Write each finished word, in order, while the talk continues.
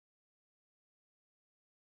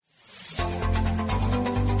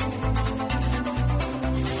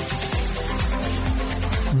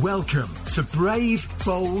Welcome to Brave,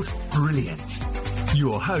 Bold, Brilliant.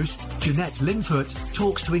 Your host, Jeanette Linfoot,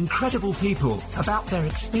 talks to incredible people about their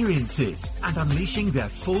experiences and unleashing their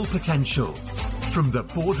full potential. From the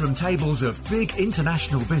boardroom tables of big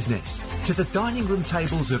international business to the dining room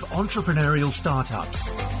tables of entrepreneurial startups,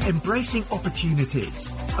 embracing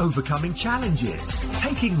opportunities, overcoming challenges,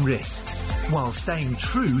 taking risks, while staying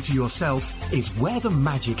true to yourself is where the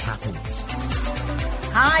magic happens.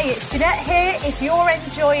 Hi, it's Jeanette here. If you're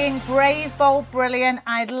enjoying Brave, Bold, Brilliant,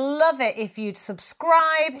 I'd love it if you'd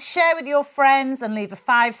subscribe, share with your friends and leave a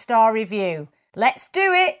 5-star review. Let's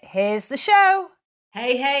do it. Here's the show.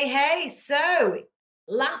 Hey. So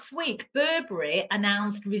last week, Burberry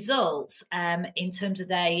announced results in terms of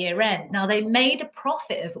their year end. Now, they made a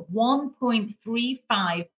profit of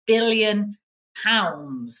 £1.35 billion.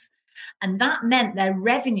 And that meant their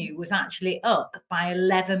revenue was actually up by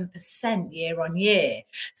 11% year on year.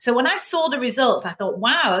 So when I saw the results, I thought,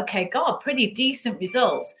 wow, okay, God, pretty decent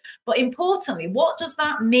results. But importantly, what does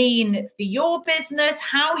that mean for your business,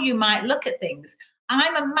 how you might look at things?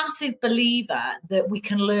 I'm a massive believer that we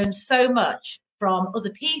can learn so much from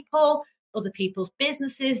other people, other people's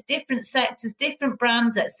businesses, different sectors, different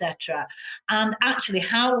brands, etc. And actually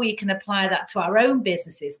how we can apply that to our own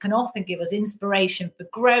businesses can often give us inspiration for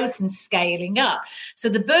growth and scaling up. So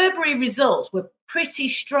the Burberry results were pretty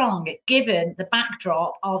strong given the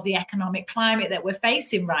backdrop of the economic climate that we're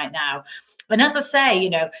facing right now. And as I say,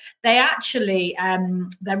 they actually,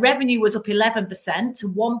 their revenue was up 11% to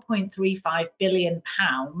 £1.35 billion,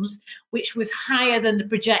 which was higher than the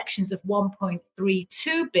projections of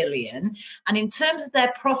 £1.32 billion. And in terms of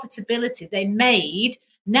their profitability, they made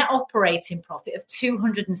net operating profit of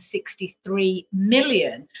 £263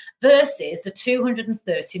 million versus the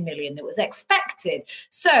 £230 million that was expected.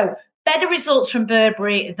 So better results from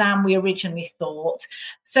Burberry than we originally thought.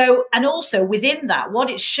 So, and also within that, what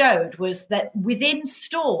it showed was that within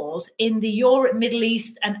stores in the Europe, Middle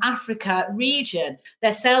East and Africa region,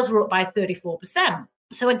 their sales were up by 34%.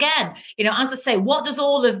 So again, as I say, what does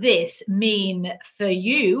all of this mean for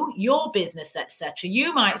you, your business, etc.?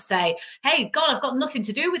 You might say, hey, God, I've got nothing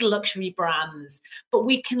to do with luxury brands, but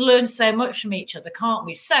we can learn so much from each other, can't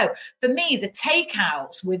we? So for me, the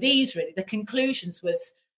takeouts were these really, the conclusions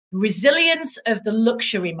was resilience of the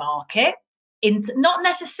luxury market, not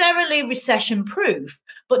necessarily recession proof,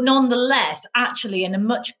 but nonetheless actually in a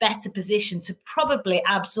much better position to probably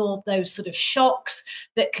absorb those sort of shocks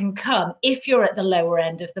that can come if you're at the lower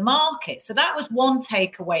end of the market. So that was one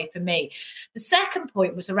takeaway for me. The second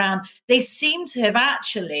point was around they seem to have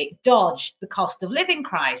actually dodged the cost of living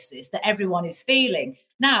crisis that everyone is feeling.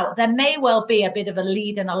 Now, there may well be a bit of a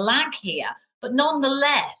lead and a lag here, but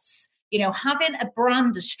nonetheless, having a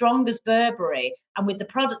brand as strong as Burberry and with the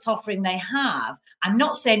product offering they have, I'm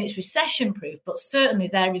not saying it's recession proof, but certainly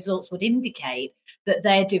their results would indicate that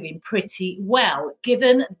they're doing pretty well,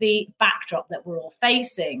 given the backdrop that we're all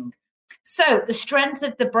facing. So the strength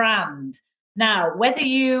of the brand. Now, whether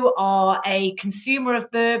you are a consumer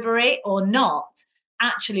of Burberry or not,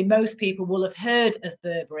 actually, most people will have heard of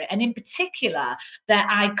Burberry, and in particular, their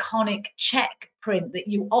iconic check print that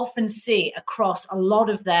you often see across a lot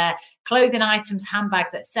of their clothing items,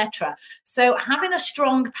 handbags, etc. So having a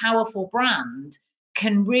strong, powerful brand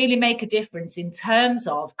can really make a difference in terms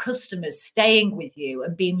of customers staying with you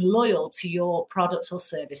and being loyal to your product or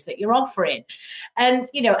service that you're offering. And,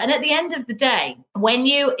 and at the end of the day, when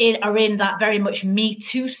you are in that very much Me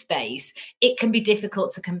Too space, it can be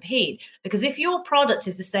difficult to compete because if your product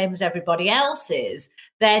is the same as everybody else's,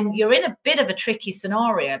 then you're in a bit of a tricky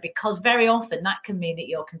scenario because very often that can mean that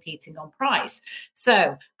you're competing on price.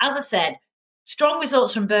 So, as I said, strong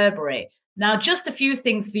results from Burberry. Now, just a few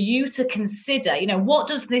things for you to consider. What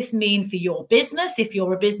does this mean for your business if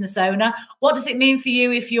you're a business owner? What does it mean for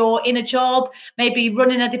you if you're in a job, maybe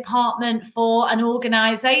running a department for an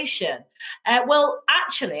organization? Well,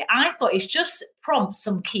 actually, I thought it's just prompt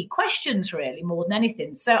some key questions, really, more than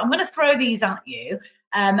anything. So I'm going to throw these at you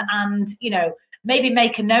and maybe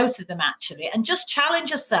make a note of them, actually, and just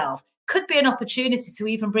challenge yourself. Could be an opportunity to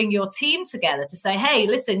even bring your team together to say, hey,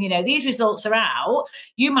 listen, these results are out.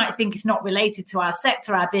 You might think it's not related to our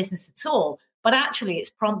sector, our business at all, but actually it's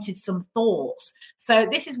prompted some thoughts. So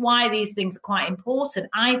this is why these things are quite important,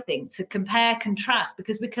 I think, to compare, contrast,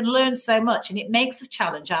 because we can learn so much and it makes us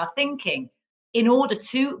challenge our thinking in order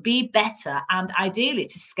to be better and ideally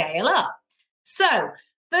to scale up. So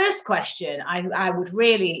first question I would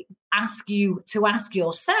really ask you to ask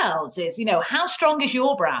yourselves is, how strong is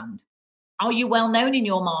your brand? Are you well known in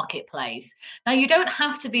your marketplace? Now, you don't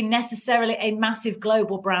have to be necessarily a massive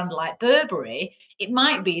global brand like Burberry. It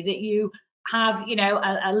might be that you have, you know,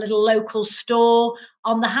 a little local store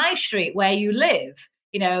on the high street where you live.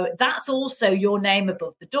 You know, that's also your name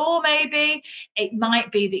above the door, maybe. It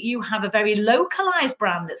might be that you have a very localized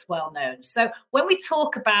brand that's well known. So when we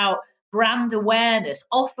talk about brand awareness,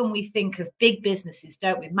 often we think of big businesses,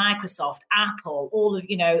 don't we? Microsoft, Apple,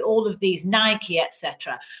 all of these, Nike,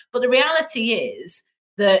 etc. But the reality is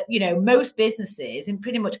that, you know, most businesses, and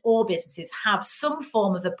pretty much all businesses, have some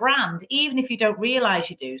form of a brand, even if you don't realize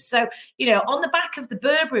you do. So, you know, on the back of the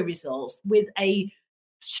Burberry results, with a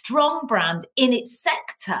strong brand in its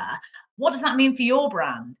sector, what does that mean for your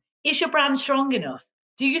brand? Is your brand strong enough?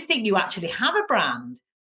 Do you think you actually have a brand?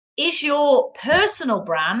 Is your personal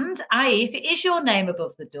brand, i.e., if it is your name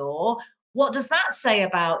above the door, what does that say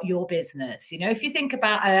about your business? You know, if you think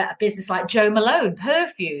about a business like Jo Malone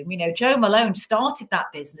perfume, you know, Jo Malone started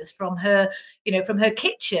that business from her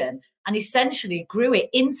kitchen and essentially grew it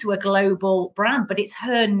into a global brand, but it's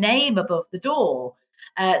her name above the door.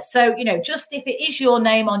 So, you know, just if it is your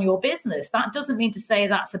name on your business, that doesn't mean to say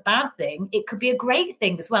that's a bad thing. It could be a great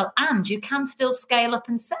thing as well. And you can still scale up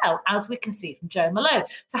and sell, as we can see from Jo Malone.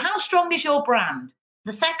 So how strong is your brand?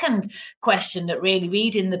 The second question that really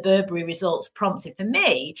reading the Burberry results prompted for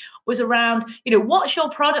me was around, you know, what's your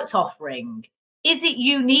product offering? Is it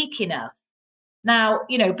unique enough? Now,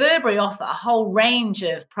 you know, Burberry offer a whole range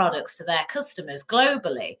of products to their customers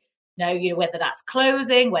globally. You know, whether that's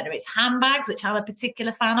clothing, whether it's handbags, which I'm a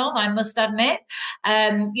particular fan of, I must admit,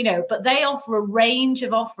 you know, but they offer a range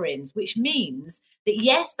of offerings, which means that,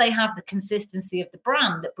 yes, they have the consistency of the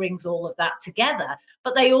brand that brings all of that together,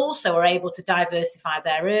 but they also are able to diversify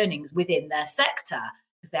their earnings within their sector,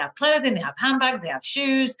 because they have clothing, they have handbags, they have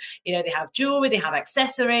shoes, you know, they have jewelry, they have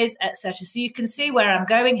accessories, etc. So you can see where I'm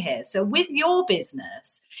going here. So with your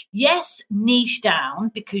business, yes, niche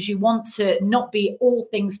down, because you want to not be all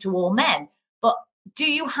things to all men, but do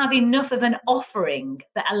you have enough of an offering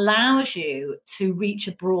that allows you to reach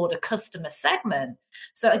a broader customer segment?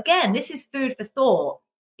 So again, this is food for thought.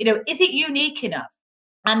 You know, is it unique enough?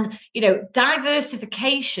 And, you know,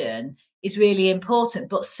 diversification is really important,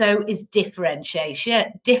 but so is differentiation.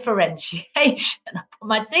 I put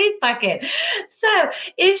my teeth back in. So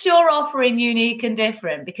is your offering unique and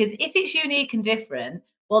different? Because if it's unique and different,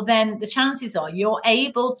 well, then the chances are you're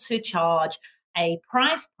able to charge a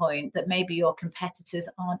price point that maybe your competitors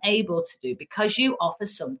aren't able to do, because you offer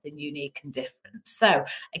something unique and different. So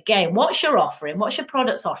again, what's your offering? What's your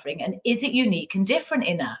product offering? And is it unique and different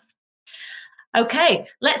enough? Okay,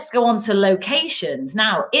 let's go on to locations.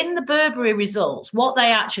 Now, in the Burberry results, what they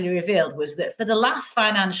actually revealed was that for the last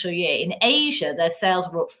financial year in Asia, their sales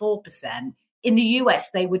were up 4%. In the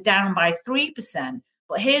US, they were down by 3%.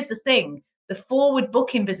 But here's the thing, the forward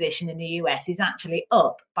booking position in the US is actually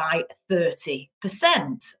up by 30%.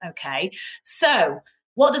 Okay, so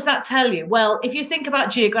what does that tell you? Well, if you think about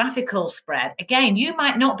geographical spread, again, you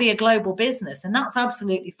might not be a global business, and that's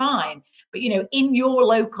absolutely fine. But, you know, in your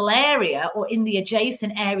local area or in the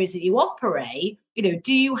adjacent areas that you operate, you know,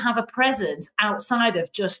 do you have a presence outside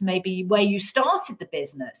of just maybe where you started the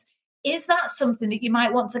business? Is that something that you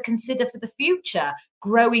might want to consider for the future,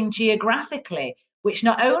 growing geographically, which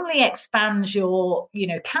not only expands your, you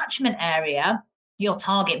know, catchment area, your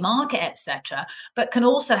target market, etc., but can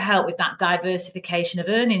also help with that diversification of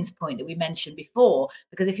earnings point that we mentioned before?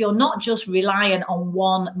 Because if you're not just reliant on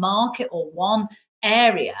one market or one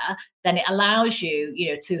area, then it allows you,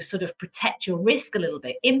 you know, to sort of protect your risk a little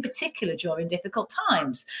bit, in particular during difficult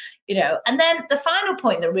times, you know. And then the final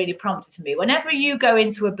point that really prompted for me, whenever you go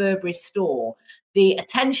into a Burberry store, the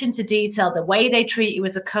attention to detail, the way they treat you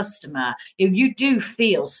as a customer, you do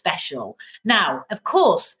feel special. Now, of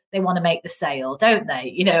course, they want to make the sale, don't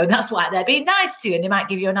they? You know, that's why they're being nice to you, and they might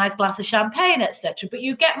give you a nice glass of champagne, etc. But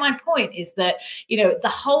you get my point, is that, you know, the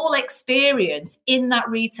whole experience in that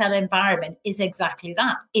retail environment is exactly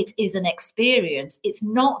that. It is an experience. It's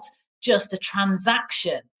not just a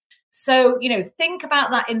transaction. So, you know, think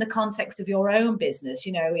about that in the context of your own business.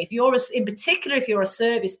 You know, if you're, in particular, if you're a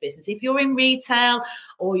service business, if you're in retail,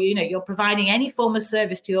 or, you know, you're providing any form of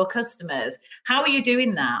service to your customers, how are you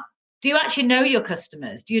doing that? Do you actually know your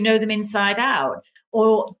customers? Do you know them inside out?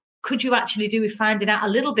 Or could you actually do with finding out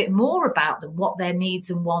a little bit more about them, what their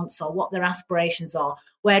needs and wants are, what their aspirations are,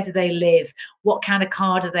 where do they live, what kind of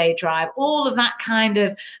car do they drive? All of that kind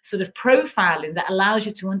of sort of profiling that allows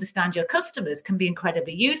you to understand your customers can be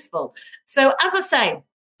incredibly useful. So as I say,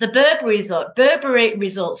 The Burberry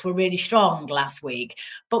results were really strong last week,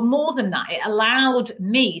 but more than that, it allowed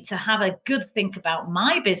me to have a good think about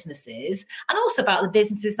my businesses and also about the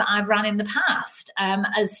businesses that I've run in the past,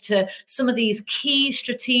 as to some of these key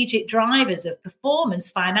strategic drivers of performance,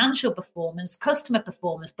 financial performance, customer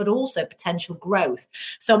performance, but also potential growth.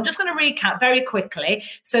 So I'm just going to recap very quickly.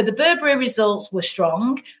 So the Burberry results were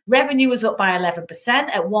strong. Revenue was up by 11%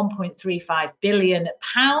 at £1.35 billion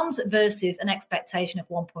versus an expectation of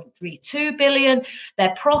 1.32 billion.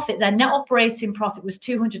 Their net operating profit was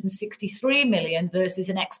 263 million versus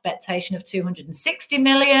an expectation of 260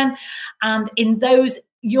 million. And in those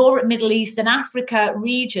Europe, Middle East and Africa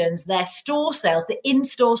regions, their store sales, the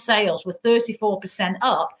in-store sales were 34%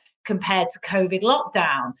 up compared to COVID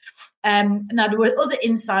lockdown. Now, there were other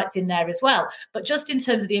insights in there as well, but just in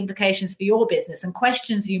terms of the implications for your business and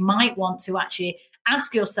questions you might want to actually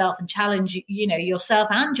ask yourself and challenge, yourself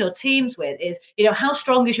and your teams with is, how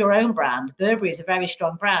strong is your own brand? Burberry is a very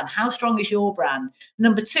strong brand. How strong is your brand?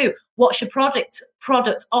 Number two, what's your product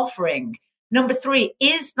offering? Number three,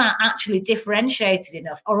 is that actually differentiated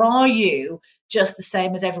enough, or are you just the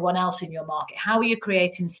same as everyone else in your market? How are you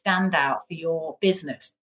creating standout for your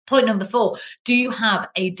business? Point number four, do you have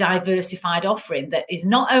a diversified offering that is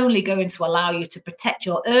not only going to allow you to protect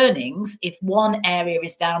your earnings if one area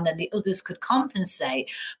is down, then the others could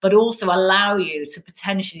compensate, but also allow you to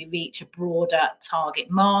potentially reach a broader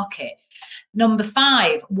target market? Number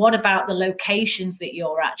five, what about the locations that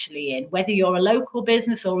you're actually in, whether you're a local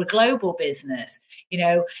business or a global business?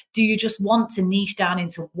 Do you just want to niche down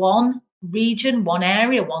into one region, one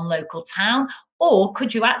area, one local town? Or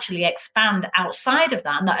could you actually expand outside of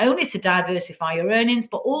that, not only to diversify your earnings,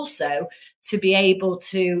 but also to be able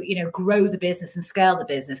to, grow the business and scale the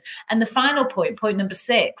business? And the final point number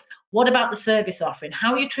six, what about the service offering?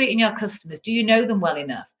 How are you treating your customers? Do you know them well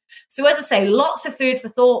enough? So as I say, lots of food for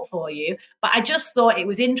thought for you, but I just thought it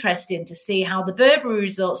was interesting to see how the Burberry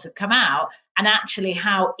results have come out and actually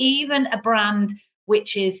how even a brand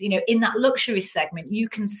which is, in that luxury segment, you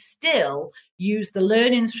can still use the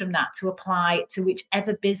learnings from that to apply to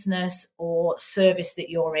whichever business or service that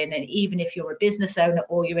you're in. And even if you're a business owner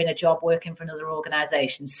or you're in a job working for another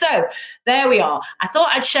organization. So there we are. I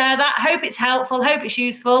thought I'd share that. Hope it's helpful. Hope it's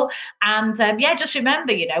useful. And just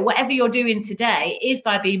remember, whatever you're doing today is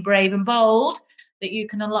by being brave and bold that you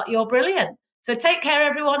can unlock your brilliance. So take care,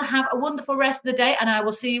 everyone. Have a wonderful rest of the day. And I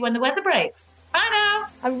will see you when the weather breaks. Bye now.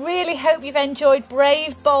 I really hope you've enjoyed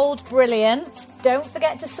Brave, Bold, Brilliant. Don't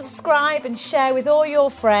forget to subscribe and share with all your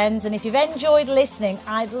friends. And if you've enjoyed listening,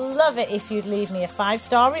 I'd love it if you'd leave me a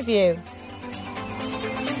 5-star review.